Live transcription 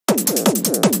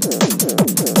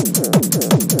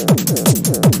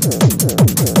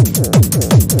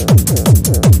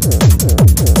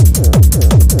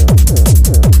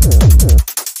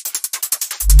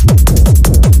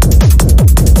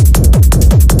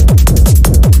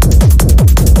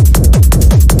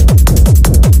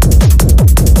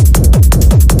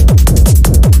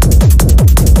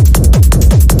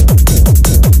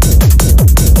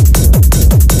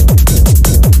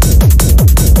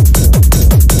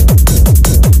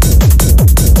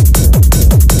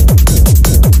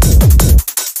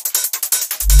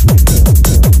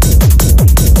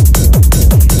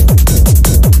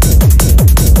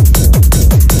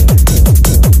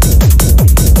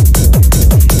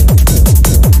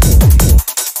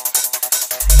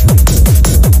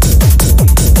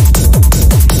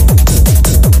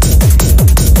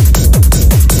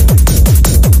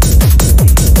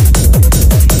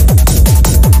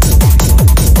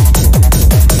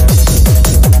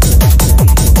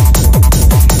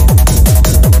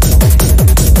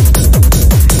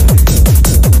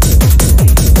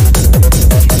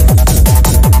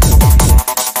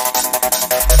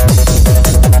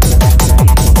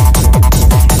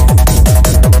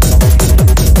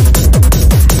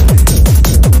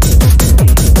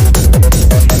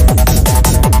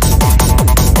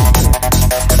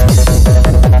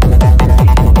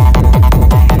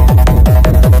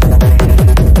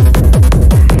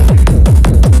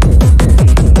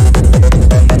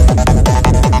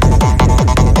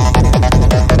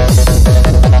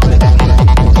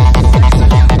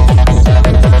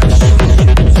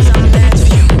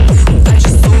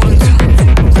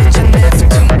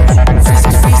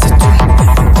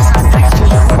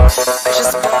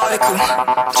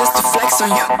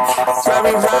flex on you.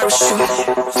 Rari rari shoot,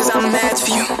 cause I'm mad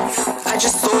for you. I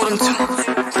just told him to,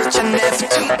 bitch I never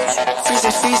do. Freeze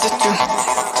it through,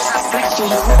 cause I flex on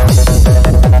you.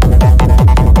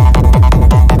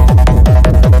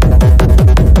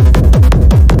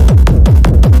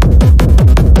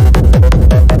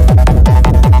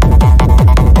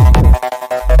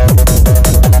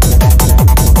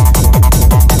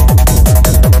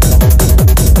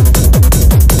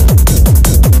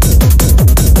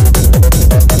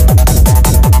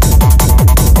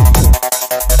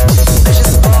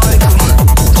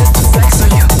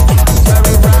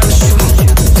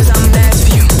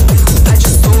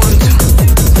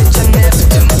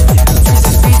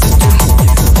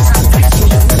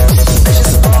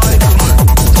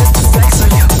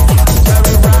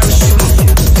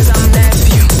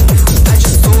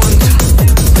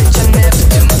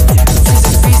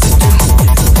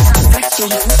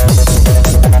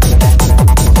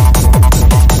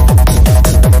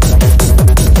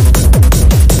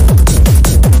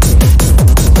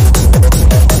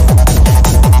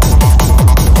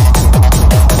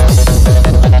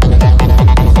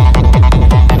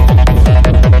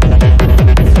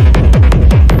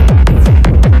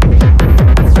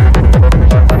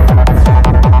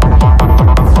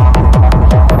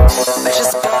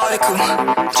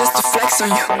 Just to flex on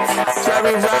you,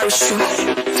 rari rari shoot,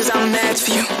 cause I'm mad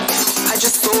for you. I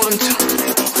just told him to,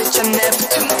 bitch I never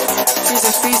do. Freeze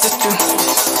it through,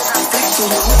 cause I flex on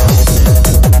you.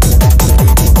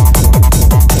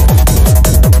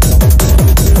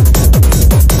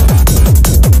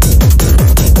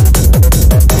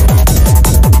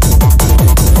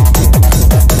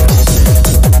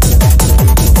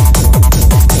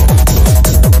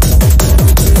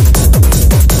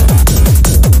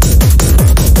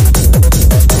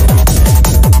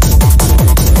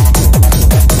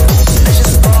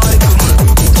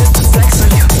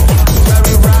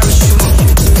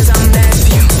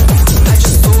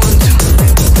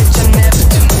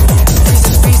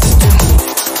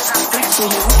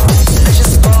 You